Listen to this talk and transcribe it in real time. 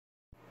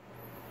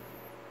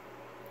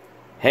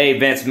Hey,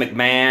 Vince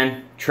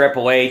McMahon,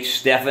 Triple H,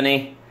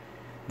 Stephanie.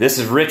 This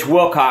is Rich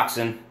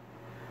Wilcoxon.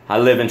 I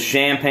live in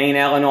Champaign,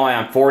 Illinois.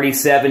 I'm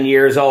 47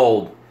 years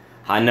old.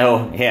 I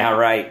know, yeah,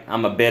 right,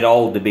 I'm a bit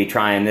old to be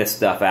trying this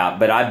stuff out,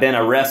 but I've been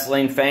a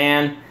wrestling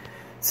fan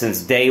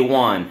since day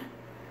one.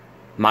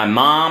 My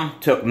mom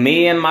took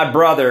me and my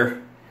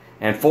brother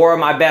and 4 of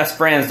my best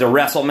friends to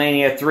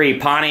WrestleMania 3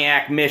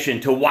 Pontiac, Michigan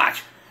to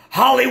watch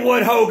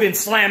Hollywood Hogan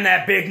slam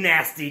that big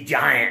nasty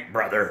giant,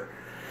 brother.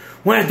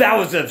 When that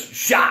was a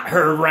shot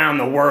heard around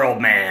the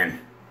world, man.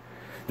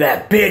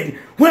 That big,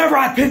 whenever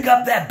I pick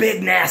up that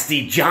big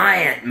nasty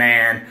giant,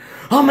 man,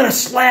 I'm gonna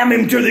slam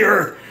him to the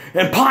earth.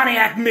 And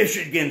Pontiac,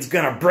 Michigan's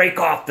gonna break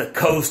off the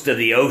coast of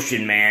the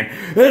ocean, man.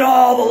 And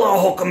all the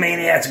little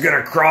Hulkamaniacs are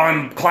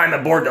gonna climb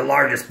aboard the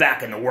largest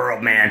back in the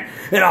world, man.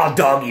 And I'll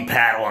doggy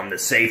paddle on the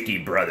safety,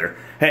 brother.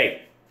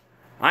 Hey,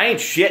 I ain't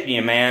shitting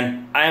you,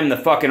 man. I am the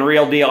fucking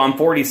real deal. I'm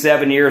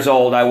 47 years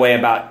old. I weigh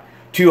about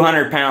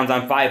 200 pounds.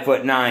 I'm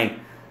 5'9".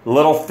 A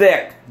little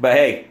thick, but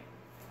hey,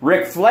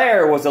 Ric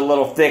Flair was a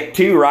little thick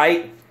too,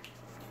 right?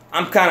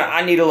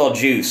 I need a little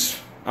juice.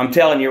 I'm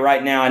telling you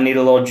right now, I need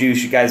a little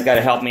juice. You guys got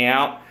to help me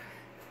out.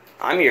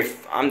 I'm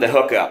the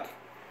hookup.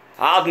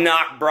 I'll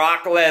knock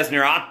Brock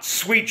Lesnar. I'll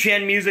sweet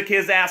chin music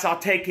his ass. I'll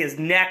take his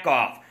neck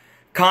off.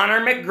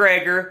 Conor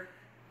McGregor,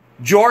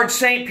 George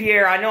St.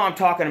 Pierre. I know I'm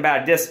talking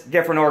about a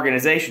different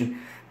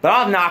organization, but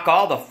I'll knock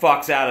all the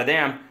fucks out of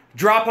them.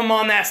 Drop them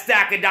on that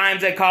stack of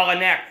dimes they call a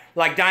neck,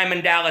 like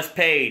Diamond Dallas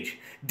Page.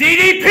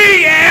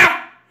 DDP,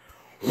 yeah?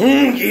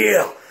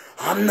 Yeah.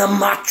 I'm the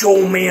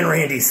Macho Man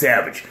Randy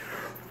Savage.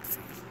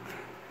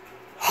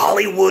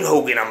 Hollywood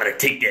Hogan, I'm going to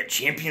take that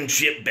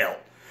championship belt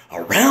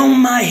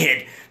around my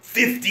head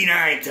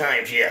 59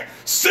 times, yeah.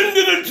 Send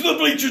it into the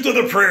bleachers of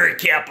the Prairie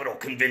Capital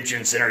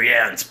Convention Center,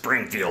 yeah, in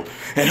Springfield.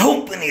 And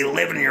hoping the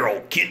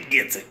 11-year-old kid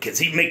gets it, because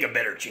he'd make a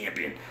better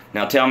champion.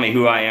 Now tell me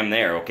who I am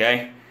there,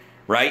 okay?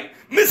 Right?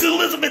 Miss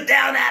Elizabeth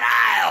down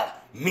that aisle.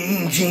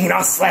 Mean Gene,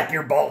 I'll slap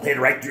your bald head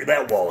right through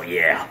that wall,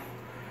 yeah.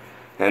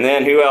 And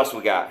then who else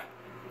we got?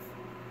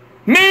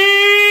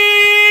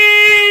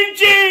 Mean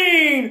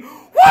Gene!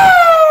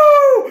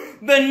 Woo!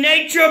 The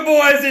Nature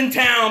Boys in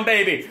town,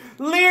 baby.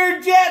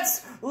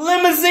 Learjets,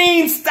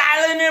 limousine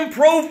styling and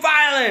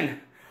profiling.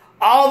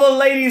 All the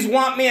ladies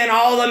want me and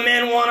all the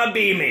men want to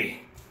be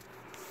me.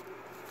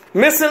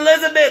 Miss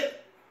Elizabeth,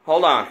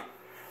 hold on.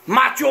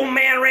 Macho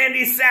Man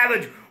Randy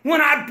Savage. When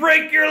I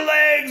break your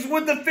legs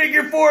with the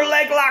figure 4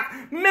 leg lock,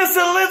 Miss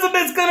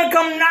Elizabeth's gonna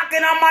come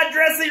knocking on my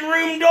dressing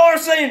room door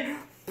saying,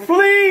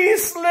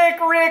 please, Slick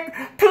Rick,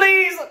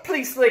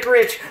 please, Slick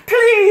Rich,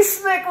 please,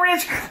 Slick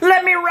Rich,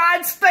 let me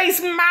ride Space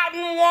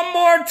Mountain one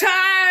more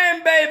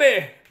time,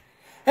 baby.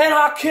 And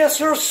I'll kiss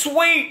her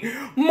sweet,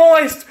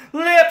 moist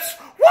lips.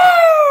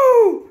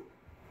 Woo!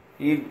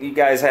 You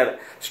guys have it.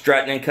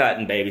 Strutting and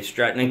cutting, baby,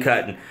 strutting and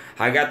cutting.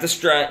 I got the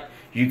strut,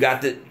 you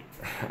got the...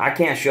 I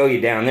can't show you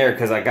down there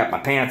because I got my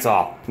pants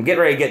off. I'm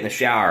getting ready to get in the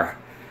shower.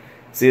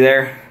 See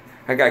there?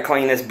 I got to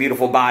clean this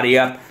beautiful body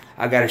up.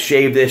 I got to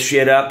shave this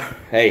shit up.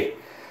 Hey,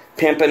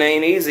 pimping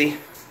ain't easy.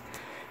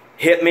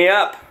 Hit me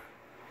up.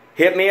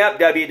 Hit me up,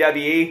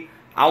 WWE.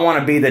 I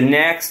want to be the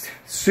next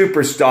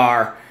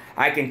superstar.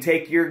 I can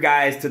take your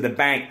guys to the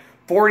bank.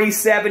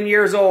 47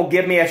 years old,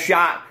 give me a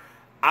shot.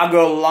 I'll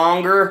go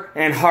longer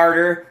and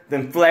harder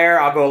than Flair.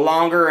 I'll go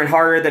longer and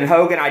harder than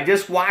Hogan.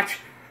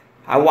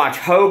 I watch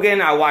Hogan,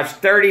 I watch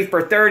 30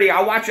 for 30,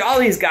 I watch all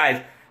these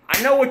guys.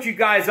 I know what you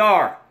guys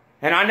are.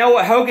 And I know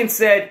what Hogan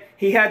said,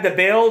 he had the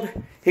build,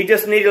 he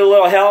just needed a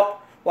little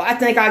help. Well, I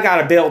think I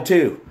got a build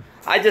too.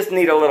 I just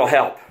need a little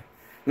help.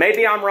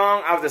 Maybe I'm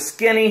wrong, I was a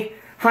skinny,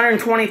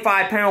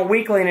 125-pound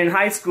weakling in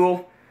high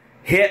school.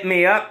 Hit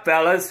me up,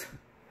 fellas.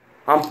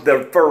 I'm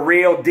the for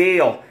real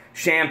deal.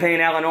 Champaign,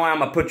 Illinois, I'm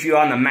going to put you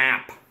on the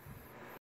map.